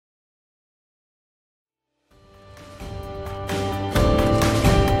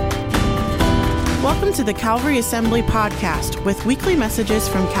Welcome to the Calvary Assembly podcast with weekly messages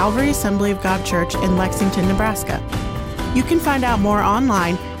from Calvary Assembly of God Church in Lexington, Nebraska. You can find out more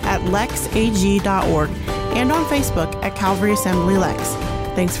online at lexag.org and on Facebook at Calvary Assembly Lex.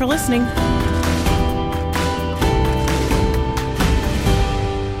 Thanks for listening.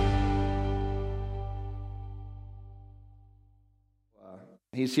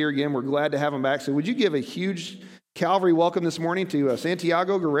 He's here again. We're glad to have him back. So would you give a huge Calvary welcome this morning to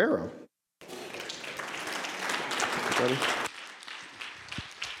Santiago Guerrero? Buddy. Mr.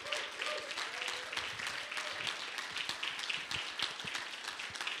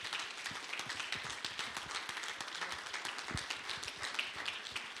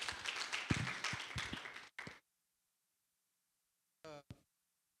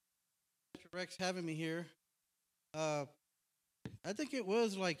 Rex having me here. I think it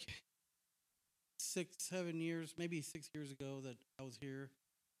was like 6-7 years, maybe 6 years ago that I was here.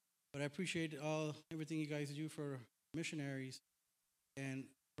 But I appreciate everything you guys do for missionaries and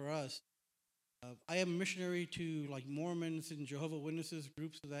for us. I am a missionary to like Mormons and Jehovah's Witnesses,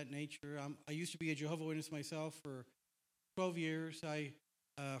 groups of that nature. I used to be a Jehovah's Witness myself for 12 years.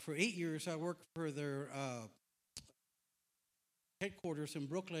 For 8 years, I worked for their headquarters in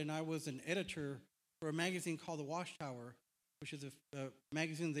Brooklyn. I was an editor for a magazine called The Watchtower, which is a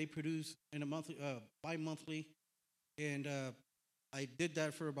magazine they produce in a monthly, bi-monthly. And I did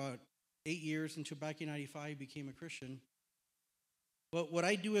that for about 8 years until back in 95 I became a Christian. But what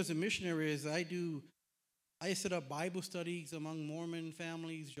I do as a missionary is I set up Bible studies among Mormon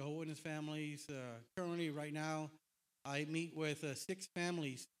families, Jehovah's Witness families. Currently, right now, I meet with 6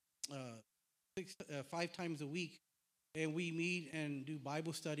 families 5 times a week. And we meet and do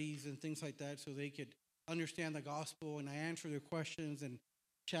Bible studies and things like that so they could understand the gospel, and I answer their questions and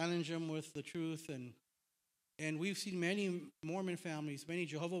challenge them with the truth. And we've seen many Mormon families, many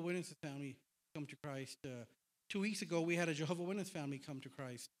Jehovah's Witness families come to Christ. 2 weeks ago, we had a Jehovah's Witness family come to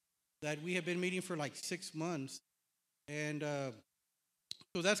Christ that we have been meeting for like 6 months. And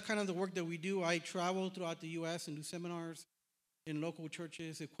so that's kind of the work that we do. I travel throughout the U.S. and do seminars in local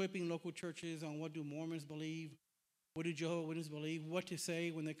churches, equipping local churches on what do Mormons believe, what do Jehovah's Witnesses believe, what to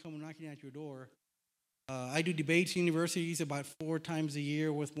say when they come knocking at your door. I do debates in universities about 4 times a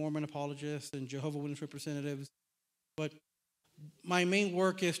year with Mormon apologists and Jehovah's Witness representatives. But my main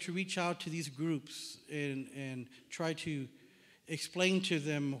work is to reach out to these groups and try to explain to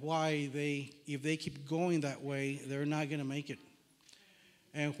them why if they keep going that way, they're not going to make it.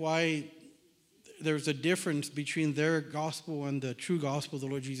 And why there's a difference between their gospel and the true gospel of the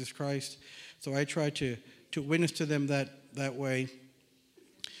Lord Jesus Christ. So I try to witness to them that way.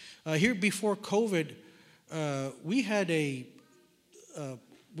 Here before COVID, we had I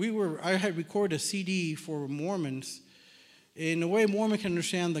had recorded a CD for Mormons in a way Mormon can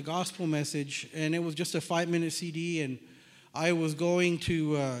understand the gospel message, and it was just a 5-minute CD, and I was going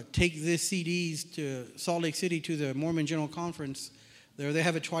to take these CDs to Salt Lake City to the Mormon General Conference. There, they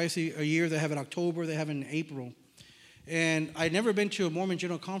have it twice a year. They have it in October. They have it in April. And I'd never been to a Mormon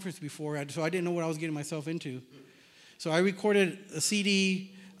General Conference before, so I didn't know what I was getting myself into. So I recorded a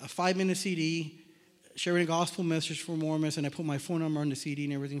CD, a 5-minute CD, sharing a gospel message for Mormons, and I put my phone number on the CD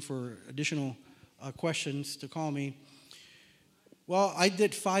and everything for additional questions to call me. Well, I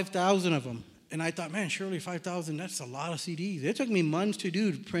did 5,000 of them, and I thought, man, surely 5,000, that's a lot of CDs. It took me months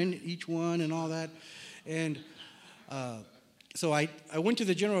to print each one and all that. And so I went to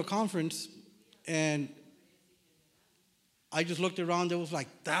the General Conference, and I just looked around. There was like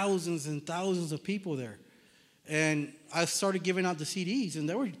thousands and thousands of people there. And I started giving out the CDs, and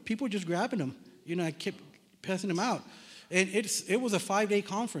there were people just grabbing them. I kept passing them out. And it was a 5-day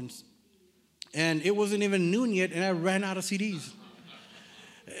conference. And it wasn't even noon yet, and I ran out of CDs.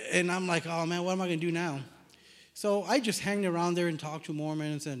 And I'm like, oh, man, what am I going to do now? So I just hanged around there and talked to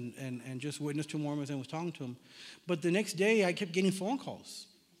Mormons and just witnessed to Mormons and was talking to them. But the next day, I kept getting phone calls.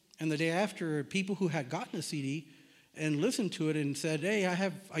 And the day after, people who had gotten a CD and listened to it and said, hey,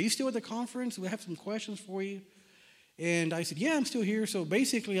 are you still at the conference? We have some questions for you. And I said, yeah, I'm still here. So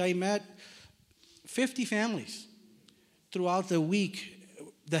basically, I met 50 families throughout the week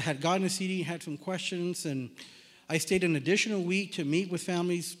that had gotten a CD and had some questions. And I stayed an additional week to meet with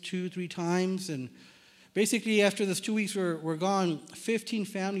families 2-3 times. And basically, after those 2 weeks were gone, 15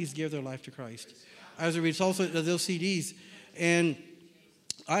 families gave their life to Christ as a result of those CDs. And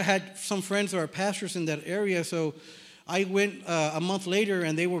I had some friends who are pastors in that area, so I went a month later,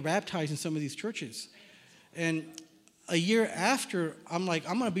 and they were baptized in some of these churches. And a year after, I'm like,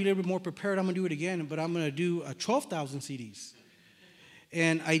 I'm going to be a little bit more prepared. I'm going to do it again, but I'm going to do 12,000 CDs.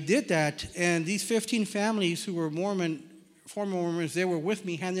 And I did that, and these 15 families who were former Mormons, they were with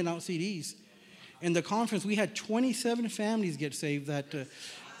me handing out CDs. In the conference, we had 27 families get saved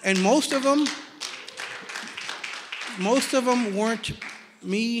and most of them weren't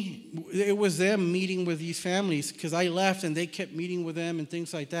me. It was them meeting with these families because I left and they kept meeting with them and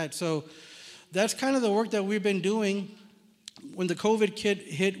things like that. So that's kind of the work that we've been doing. When the COVID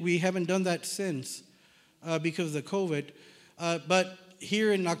hit, we haven't done that since because of the COVID. But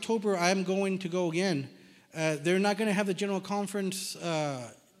here in October, I'm going to go again. They're not going to have the general conference.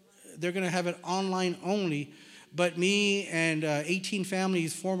 They're going to have it online only. But me and 18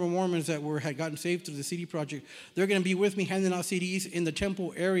 families, former Mormons that had gotten saved through the CD Project, they're going to be with me handing out CDs in the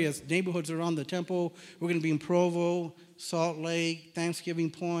temple areas, neighborhoods around the temple. We're going to be in Provo, Salt Lake, Thanksgiving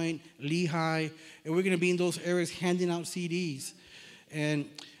Point, Lehigh, and we're going to be in those areas handing out CDs. And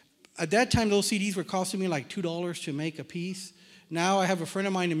at that time, those CDs were costing me like $2 to make a piece. Now I have a friend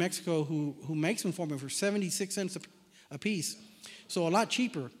of mine in Mexico who makes them for me for 76 cents a piece, so a lot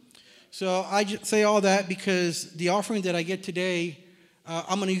cheaper. So I just say all that because the offering that I get today,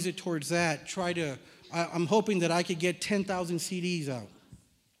 I'm going to use it towards that. I'm hoping that I could get 10,000 CDs out.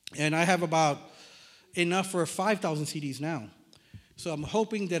 And I have about enough for 5,000 CDs now. So I'm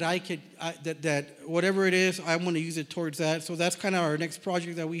hoping that I could, that whatever it is, I want to use it towards that. So that's kind of our next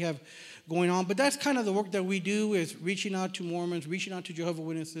project that we have going on. But that's kind of the work that we do, is reaching out to Mormons, reaching out to Jehovah's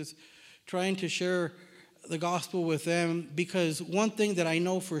Witnesses, trying to share the gospel with them, because one thing that I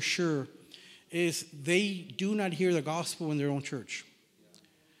know for sure is they do not hear the gospel in their own church.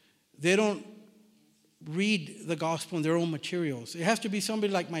 They don't read the gospel in their own materials. It has to be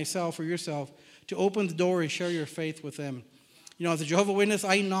somebody like myself or yourself to open the door and share your faith with them. You know, as a Jehovah's Witness,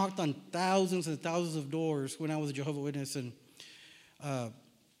 I knocked on thousands and thousands of doors when I was a Jehovah's Witness, and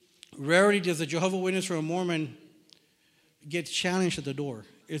rarely does a Jehovah's Witness or a Mormon get challenged at the door.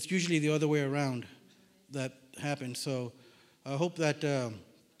 It's usually the other way around that happens. So I hope that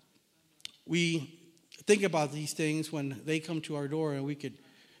we think about these things when they come to our door, and we could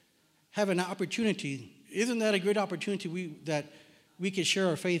have an opportunity. Isn't that a great opportunity that we could share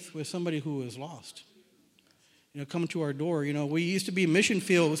our faith with somebody who is lost? You know, come to our door. You know, we used to be a mission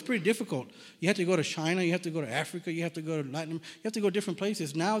field. It was pretty difficult. You had to go to China. You have to go to Africa. You have to go to Latin. You have to go to different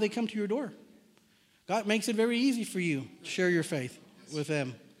places. Now they come to your door. God makes it very easy for you to share your faith with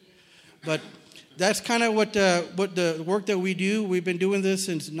them. But that's kind of what the work that we do. We've been doing this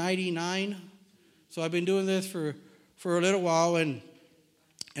since '99, so I've been doing this for a little while, and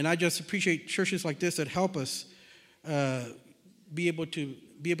I just appreciate churches like this that help us be able to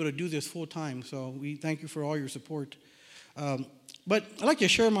do this full time. So we thank you for all your support. But I'd like to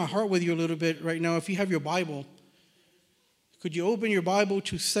share my heart with you a little bit right now. If you have your Bible, could you open your Bible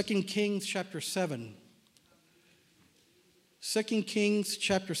to 2 Kings chapter 7? 2 Kings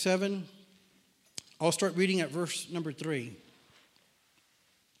chapter 7. I'll start reading at verse number 3.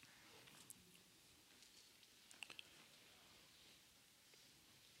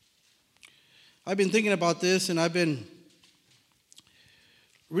 I've been thinking about this, and I've been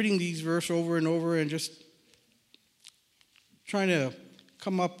reading these verses over and over and just trying to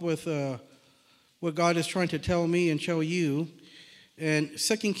come up with what God is trying to tell me and show you. And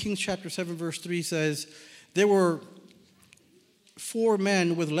 2 Kings chapter 7, verse 3 says, there were 4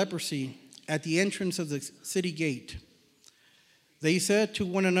 men with leprosy at the entrance of the city gate. They said to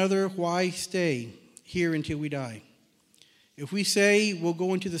one another, why stay here until we die? If we say we'll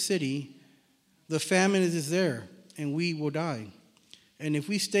go into the city, the famine is there, and we will die. And if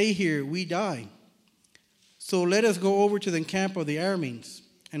we stay here, we die. So let us go over to the camp of the Arameans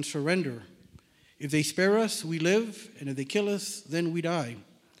and surrender. If they spare us, we live, and if they kill us, then we die.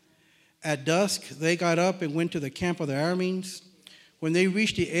 At dusk, they got up and went to the camp of the Arameans. When they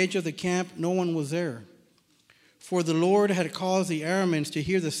reached the edge of the camp, no one was there. For the Lord had caused the Arameans to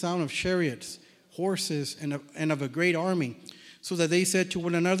hear the sound of chariots, horses, and of a great army, so that they said to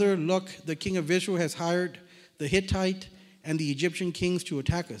one another, look, the king of Israel has hired the Hittite and the Egyptian kings to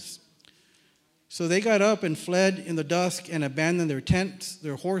attack us. So they got up and fled in the dusk and abandoned their tents,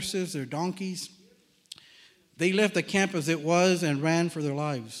 their horses, their donkeys. They left the camp as it was and ran for their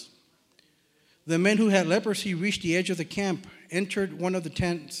lives. The men who had leprosy reached the edge of the camp, entered one of the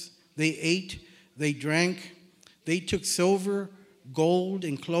tents. They ate, they drank, they took silver, gold,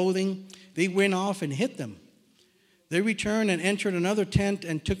 and clothing. They went off and hid them. They returned and entered another tent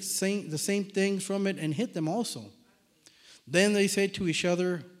and took the same things from it and hid them also. Then they said to each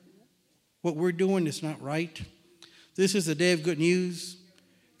other, what we're doing is not right. This is the day of good news,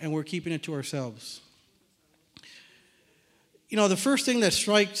 and we're keeping it to ourselves. You know, the first thing that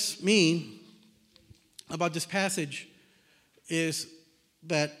strikes me about this passage is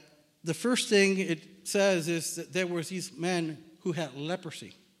that the first thing it says is that there were these men who had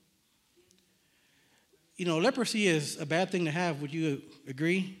leprosy. leprosy is a bad thing to have. Would you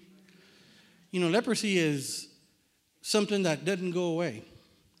agree? Leprosy is something that doesn't go away.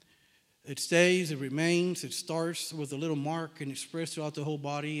 It stays, it remains, it starts with a little mark, and it spreads throughout the whole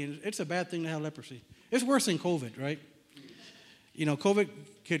body, and it's a bad thing to have leprosy. It's worse than COVID, right? COVID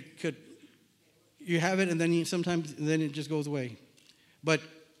could you have it, and then sometimes it just goes away. But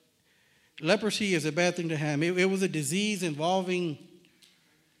leprosy is a bad thing to have. It was a disease involving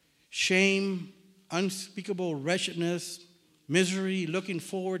shame, unspeakable wretchedness, misery, looking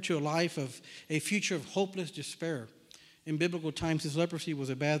forward to a future of hopeless despair. In biblical times, this leprosy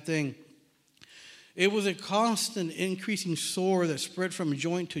was a bad thing. It was a constant increasing sore that spread from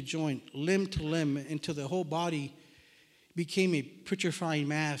joint to joint, limb to limb, until the whole body became a putrefying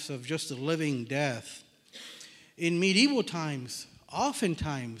mass of just a living death. In medieval times,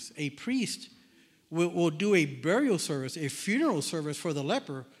 oftentimes a priest will do a burial service, a funeral service for the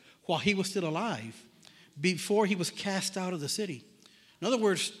leper while he was still alive, before he was cast out of the city. In other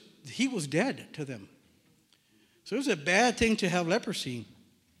words, he was dead to them. So it was a bad thing to have leprosy.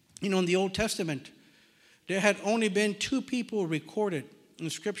 In the Old Testament, there had only been 2 people recorded in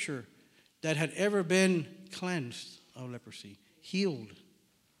Scripture that had ever been cleansed of leprosy, healed.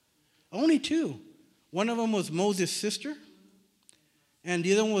 Only 2. One of them was Moses' sister, and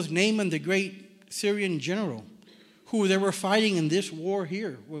the other one was Naaman, the great Syrian general, who they were fighting in this war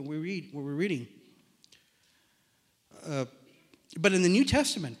here, what we're reading. But in the New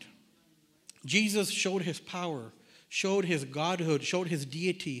Testament, Jesus showed his power, showed his godhood, showed his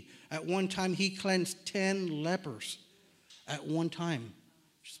deity. At one time, he cleansed 10 lepers. At one time,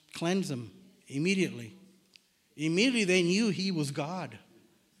 just cleansed them immediately. Immediately, they knew he was God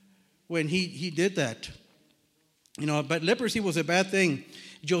when he did that. But leprosy was a bad thing.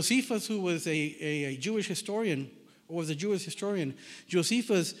 Josephus, who was a Jewish historian,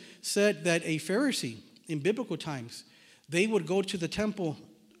 Josephus said that a Pharisee in biblical times, they would go to the temple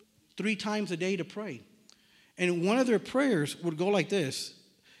 3 times a day to pray. And one of their prayers would go like this.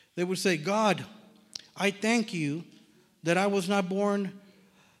 They would say, God, I thank you that I was not born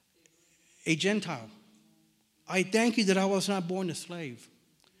a Gentile. I thank you that I was not born a slave.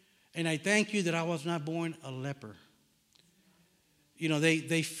 And I thank you that I was not born a leper.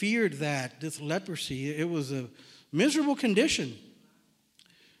 They feared that, this leprosy. It was a miserable condition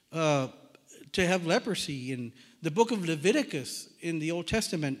to have leprosy. In the book of Leviticus in the Old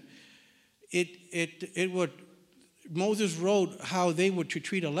Testament, Moses wrote how they would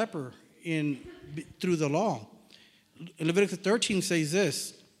treat a leper through the law. Leviticus 13 says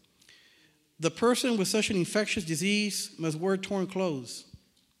this: the person with such an infectious disease must wear torn clothes,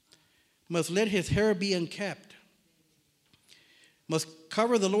 must let his hair be unkept, must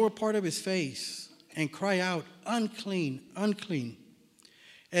cover the lower part of his face and cry out, unclean, unclean.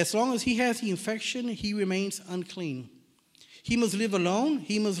 As long as he has the infection, he remains unclean. He must live alone.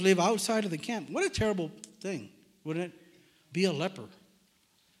 He must live outside of the camp. What a terrible thing, wouldn't it? Be a leper.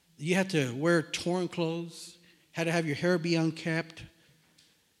 You had to wear torn clothes, had to have your hair be unkept.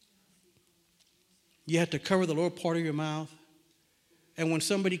 You had to cover the lower part of your mouth. And when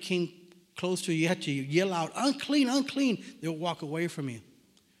somebody came close to you, you had to yell out, unclean, unclean. They'll walk away from you.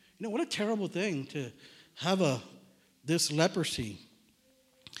 What a terrible thing to have this leprosy.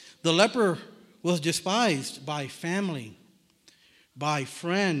 The leper was despised by family, by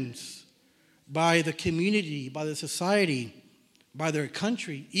friends, by the community, by the society, by their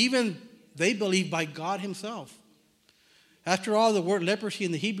country. Even, they believed, by God himself. After all, the word leprosy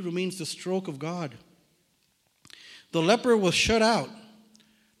in the Hebrew means the stroke of God. The leper was shut out,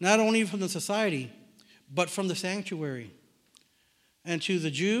 not only from the society, but from the sanctuary. And to the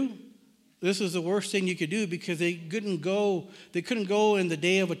Jew, this is the worst thing you could do, because they couldn't go in the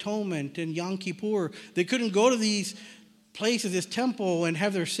Day of Atonement and Yom Kippur. They couldn't go to these places, this temple, and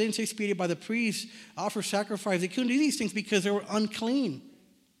have their sins expiated by the priest, offer sacrifice. They couldn't do these things because they were unclean.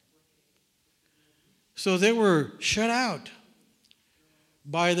 So they were shut out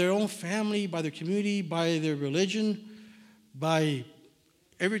by their own family, by their community, by their religion, by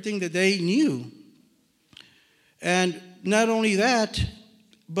everything that they knew. And not only that,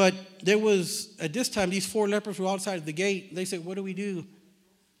 but there was, at this time, these 4 lepers were outside of the gate. They said, what do we do?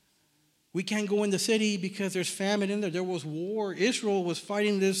 We can't go in the city because there's famine in there. There was war. Israel was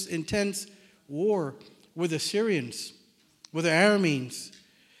fighting this intense war with the Syrians, with the Arameans.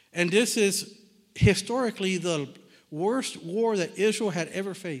 And this is historically the worst war that Israel had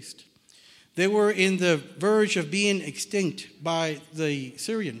ever faced. They were in the verge of being extinct by the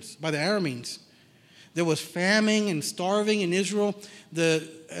Syrians, by the Arameans. There was famine and starving in Israel.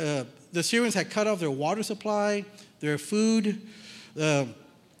 The Syrians had cut off their water supply, their food.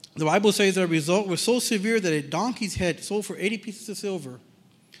 The Bible says the result was so severe that a donkey's head sold for 80 pieces of silver,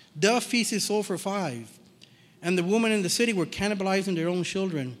 dove feces sold for 5, and the women in the city were cannibalizing their own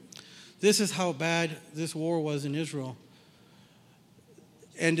children. This is how bad this war was in Israel.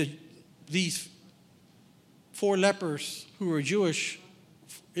 And these 4 lepers who were Jewish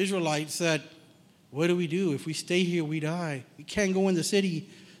Israelites said, what do we do? If we stay here, we die. We can't go in the city.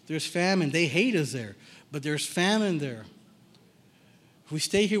 There's famine. They hate us there, but there's famine there. If we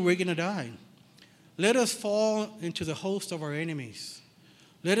stay here, we're going to die. Let us fall into the host of our enemies.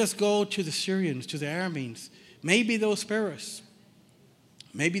 Let us go to the Syrians, to the Arameans. Maybe they'll spare us.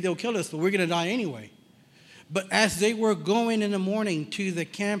 Maybe they'll kill us, but we're going to die anyway. But as they were going in the morning to the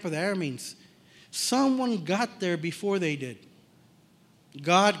camp of the Arameans, someone got there before they did.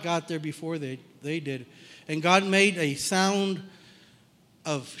 God got there before they did. And God made a sound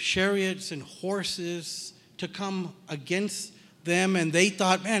of chariots and horses to come against them. And they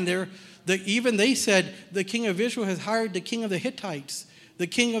thought, man, even they said, the king of Israel has hired the king of the Hittites, the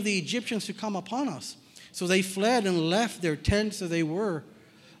king of the Egyptians to come upon us. So they fled and left their tents as they were.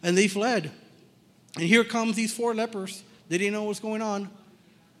 And they fled. And here comes these 4 lepers. They didn't know what's going on.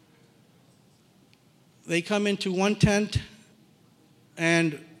 They come into one tent,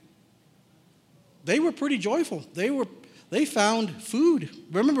 and they were pretty joyful. They found food.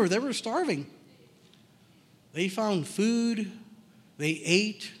 Remember, they were starving. They found food. They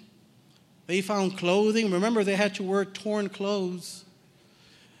ate. They found clothing. Remember, they had to wear torn clothes.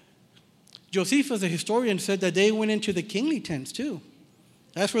 Josephus, the historian, said that they went into the kingly tents too.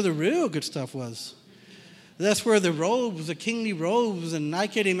 That's where the real good stuff was. That's where the robes, the kingly robes, and I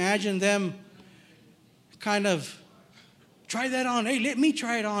could imagine them kind of try that on. Hey, let me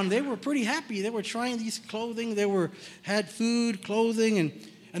try it on. They were pretty happy. They were trying these clothing. They had food, clothing,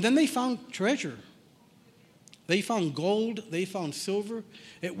 and then they found treasure. They found gold. They found silver.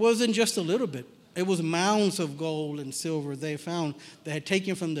 It wasn't just a little bit. It was mounds of gold and silver they found that had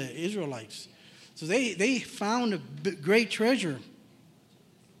taken from the Israelites. So they found a great treasure.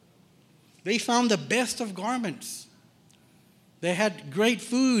 They found the best of garments. They had great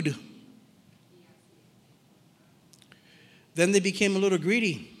food. Then they became a little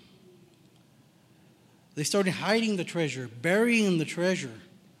greedy. They started hiding the treasure, burying the treasure.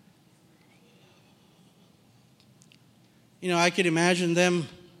 I could imagine them,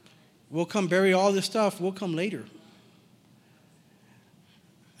 we'll come bury all this stuff, we'll come later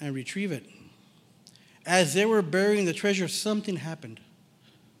and retrieve it. As they were burying the treasure, something happened.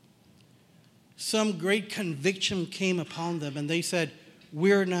 Some great conviction came upon them, and they said,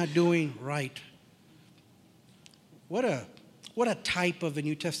 we're not doing right. What a type of the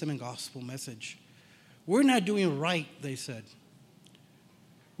New Testament gospel message. We're not doing right, they said.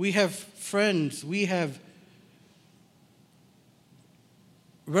 We have friends, we have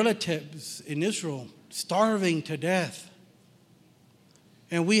relatives in Israel starving to death.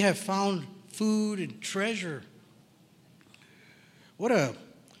 And we have found food and treasure. What a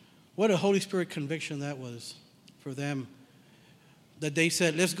Holy Spirit conviction that was for them. That they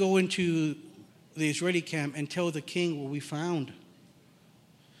said, let's go into the Israeli camp and tell the king what we found.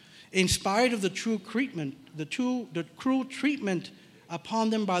 In spite of the cruel treatment upon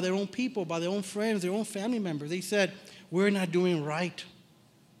them by their own people, by their own friends, their own family members, they said, we're not doing right.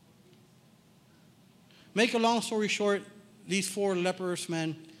 Make a long story short, these 4 leprous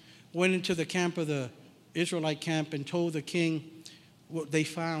men went into the camp of the Israelite camp and told the king what they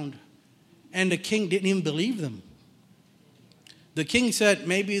found. And the king didn't even believe them. The king said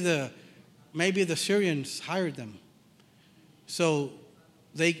maybe the Syrians hired them. So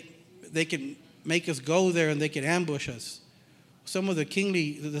they could make us go there and they could ambush us. Some of the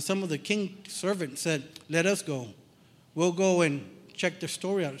king servants said, let us go. We'll go and check the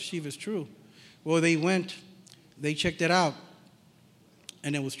story out, see if it's true. Well, they went, they checked it out,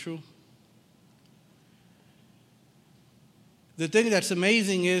 and it was true. The thing that's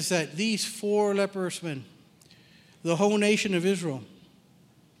amazing is that these 4 leprous men, the whole nation of Israel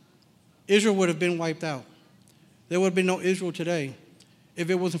would have been wiped out. There would have been no Israel today if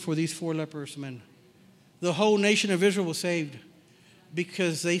it wasn't for these 4 leprous men. The whole nation of Israel was saved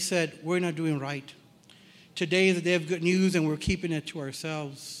because they said, we're not doing right. Today is the day of good news, and we're keeping it to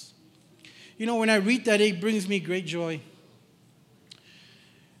ourselves. When I read that, it brings me great joy.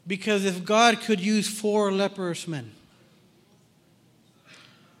 Because if God could use 4 leprous men,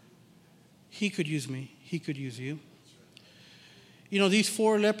 He could use me. He could use you. These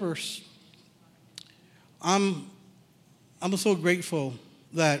 4 lepers, I'm so grateful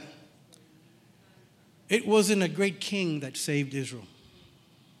that it wasn't a great king that saved Israel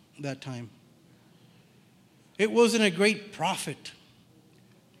that time. It wasn't a great prophet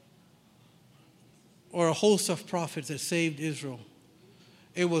or a host of prophets that saved Israel.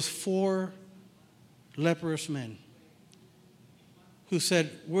 It was 4 leprous men who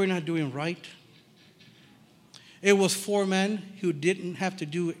said, we're not doing right. It was 4 men who didn't have to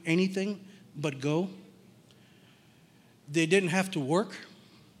do anything but go. They didn't have to work.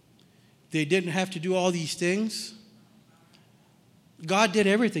 They didn't have to do all these things. God did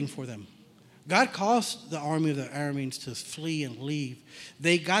everything for them. God caused the army of the Arameans to flee and leave.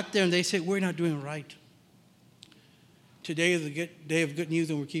 They got there and they said, we're not doing right. Today is a day of good news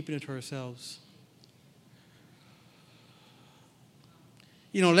and we're keeping it to ourselves.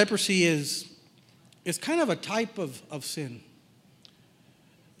 You know, leprosy is kind of a type of sin.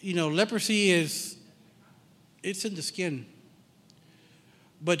 You know, leprosy it's in the skin.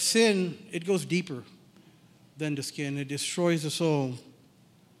 But sin, it goes deeper than the skin. It destroys the soul.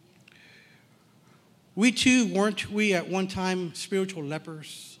 We too, weren't we at one time spiritual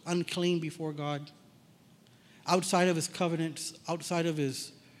lepers, unclean before God, outside of his covenants, outside of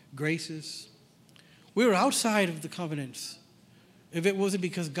his graces? We were outside of the covenants if it wasn't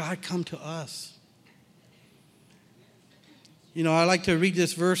because God come to us. You know, I like to read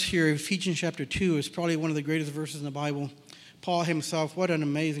this verse here, Ephesians chapter 2. It's probably one of the greatest verses in the Bible. Paul himself, what an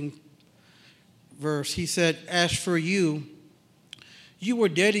amazing verse. He said, as for you, you were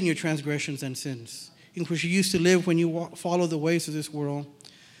dead in your transgressions and sins, in which you used to live when you followed the ways of this world.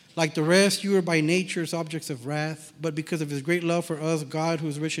 Like the rest, you were by nature objects of wrath, but because of his great love for us, God, who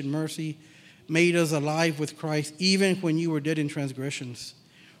is rich in mercy, made us alive with Christ, even when you were dead in transgressions.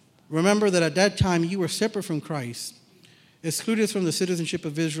 Remember that at that time you were separate from Christ, excluded from the citizenship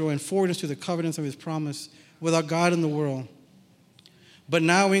of Israel, and foreigners to the covenants of his promise, without God in the world. But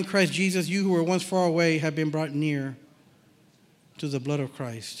now in Christ Jesus, you who were once far away have been brought near to the blood of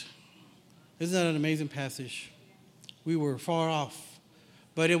Christ. Isn't that an amazing passage? We were far off,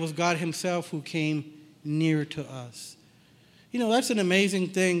 but it was God himself who came near to us. You know, that's an amazing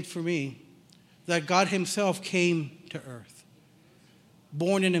thing for me, that God himself came to earth,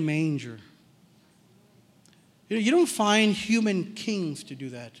 born in a manger. You know, you don't find human kings to do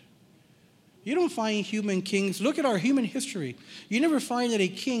that. You don't find human kings. Look at our human history. You never find that a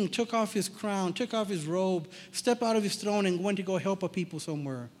king took off his crown, took off his robe, stepped out of his throne and went to go help a people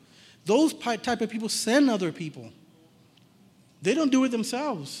somewhere. Those type of people send other people. They don't do it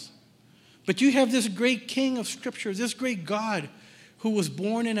themselves. But you have this great king of Scripture, this great God who was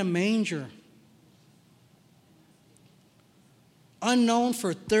born in a manger. Unknown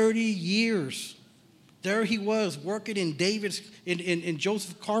for 30 years. There he was working in in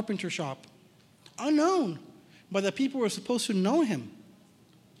Joseph's carpenter shop. Unknown, but the people were supposed to know him.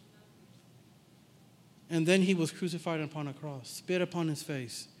 And then he was crucified upon a cross, spit upon his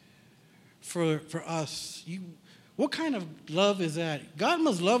face for us. What kind of love is that? God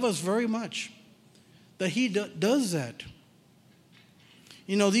must love us very much that he does that.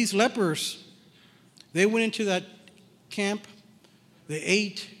 You know, these lepers, they went into that camp, they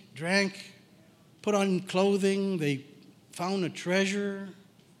ate, drank, put on clothing, they found a treasure.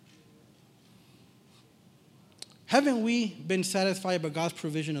 Haven't we been satisfied by God's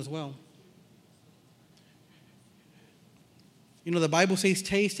provision as well? You know, the Bible says,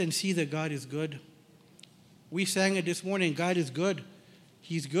 taste and see that God is good. We sang it this morning, God is good.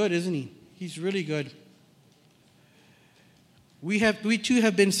 He's good, isn't he? He's really good. We too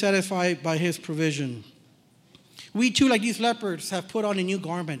have been satisfied by his provision. We too, like these lepers, have put on a new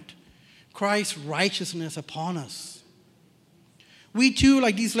garment, Christ's righteousness upon us. We too,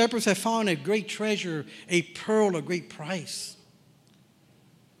 like these lepers, have found a great treasure, a pearl of great price.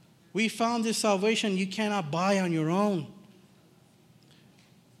 We found this salvation you cannot buy on your own.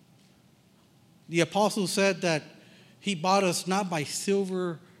 The apostle said that he bought us not by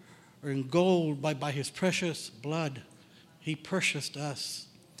silver or in gold, but by his precious blood. He purchased us.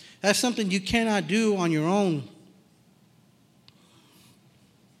 That's something you cannot do on your own.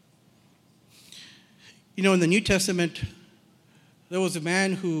 You know, in the New Testament, there was a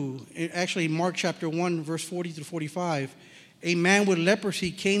man who, actually Mark chapter 1, verse 40 to 45, a man with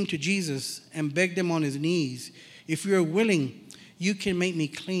leprosy came to Jesus and begged him on his knees, if you are willing, you can make me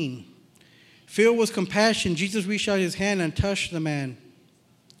clean. Filled with compassion, Jesus reached out his hand and touched the man.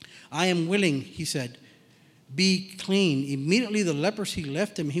 I am willing, he said, be clean. Immediately the leprosy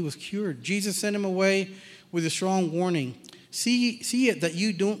left him. He was cured. Jesus sent him away with a strong warning. See it that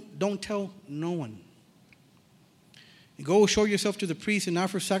you don't tell no one. Go show yourself to the priest and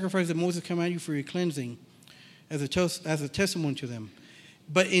offer sacrifice that Moses commanded you for your cleansing as a testimony to them.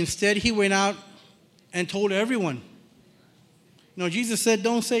 But instead he went out and told everyone. You know, Jesus said,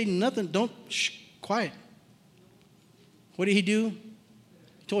 don't say nothing. Quiet. What did he do?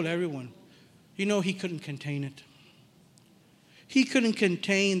 He told everyone. You know, he couldn't contain it. He couldn't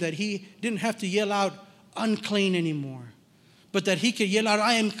contain that he didn't have to yell out, unclean anymore, but that he could yell out,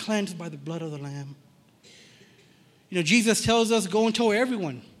 I am cleansed by the blood of the Lamb. You know, Jesus tells us, go and tell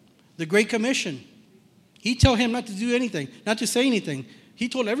everyone, the Great Commission. He told him not to do anything, not to say anything. He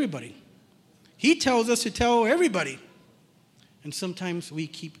told everybody. He tells us to tell everybody. And sometimes we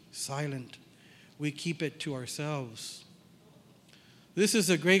keep silent. We keep it to ourselves. This is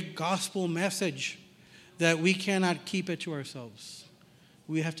a great gospel message that we cannot keep it to ourselves.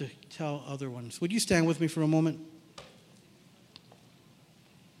 We have to tell other ones. Would you stand with me for a moment?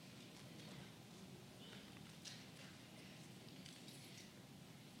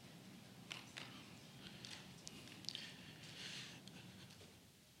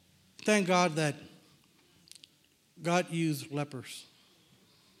 Thank God that God used lepers.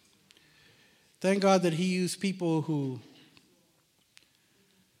 Thank God that he used people who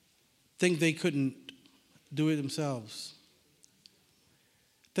think they couldn't do it themselves.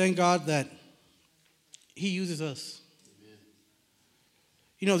 Thank God that he uses us. Amen.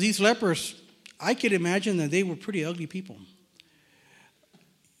 You know, these lepers, I could imagine that they were pretty ugly people.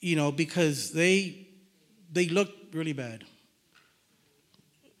 You know, because they looked really bad.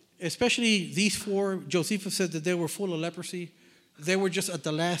 Especially these four, Josephus said that they were full of leprosy. They were just at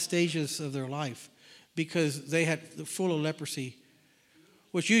the last stages of their life because they had full of leprosy,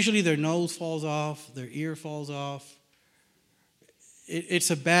 which usually their nose falls off, their ear falls off. It's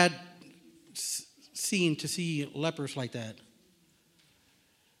a bad scene to see lepers like that.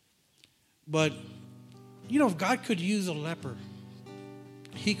 But, you know, if God could use a leper,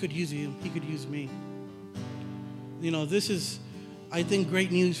 he could use you, he could use me. You know, this is, I think,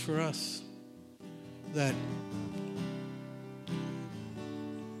 great news for us that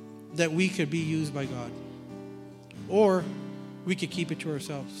we could be used by God, or we could keep it to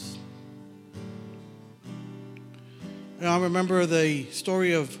ourselves. And I remember the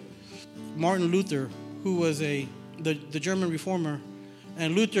story of Martin Luther, who was the German reformer,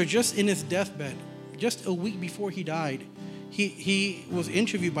 and Luther, just in his deathbed, just a week before he died, he was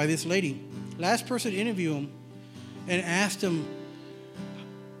interviewed by this lady, last person to interview him, and asked him,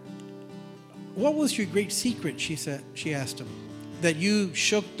 what was your great secret, she asked him, that you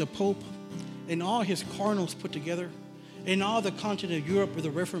shook the Pope and all his cardinals put together and all the continent of Europe with the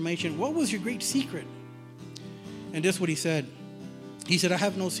Reformation? What was your great secret? And this is what he said. He said, I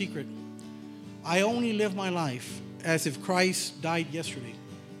have no secret. I only live my life as if Christ died yesterday,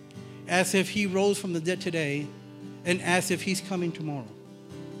 as if he rose from the dead today, and as if he's coming tomorrow.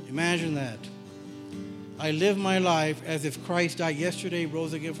 Imagine that. I live my life as if Christ died yesterday,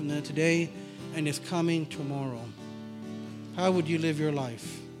 rose again from the dead today, and is coming tomorrow. How would you live your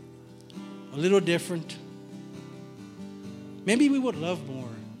life? A little different. Maybe we would love more,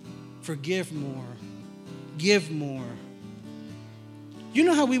 forgive more, give more. You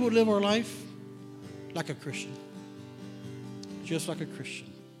know how we would live our life? Like a Christian. Just like a Christian.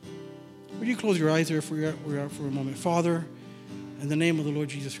 Would you close your eyes there for a moment? Father, in the name of the Lord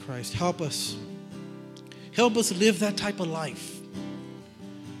Jesus Christ, help us. Help us live that type of life.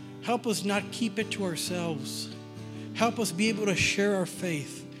 Help us not keep it to ourselves. Help us be able to share our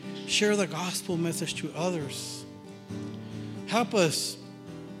faith, share the gospel message to others. Help us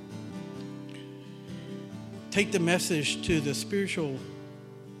take the message to the spiritual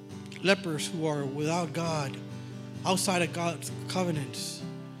lepers who are without God, outside of God's covenants.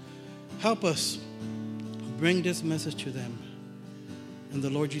 Help us bring this message to them. In the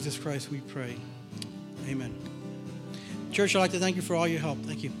Lord Jesus Christ we pray. Amen. Church, I'd like to thank you for all your help.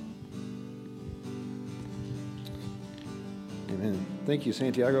 Thank you. Amen. Thank you,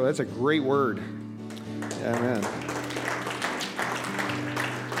 Santiago. That's a great word. Amen.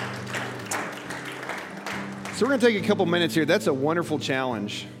 So we're going to take a couple minutes here. That's a wonderful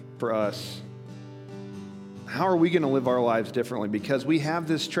challenge for us. How are we going to live our lives differently? Because we have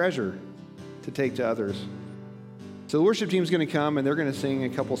this treasure to take to others. So the worship team's going to come, and they're going to sing a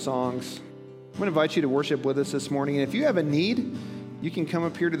couple songs. I'm going to invite you to worship with us this morning. And if you have a need, you can come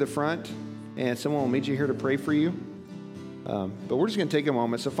up here to the front, and someone will meet you here to pray for you. But we're just going to take a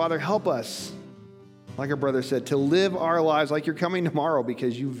moment. So, Father, help us, like our brother said, to live our lives like you're coming tomorrow,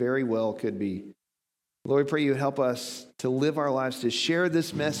 because you very well could be. Lord, we pray you would help us to live our lives, to share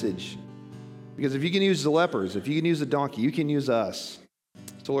this message. Because if you can use the lepers, if you can use the donkey, you can use us.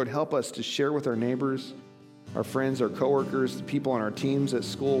 So, Lord, help us to share with our neighbors, our friends, our coworkers, the people on our teams at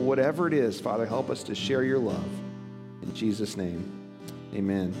school, whatever it is. Father, help us to share your love. In Jesus' name,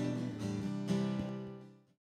 amen.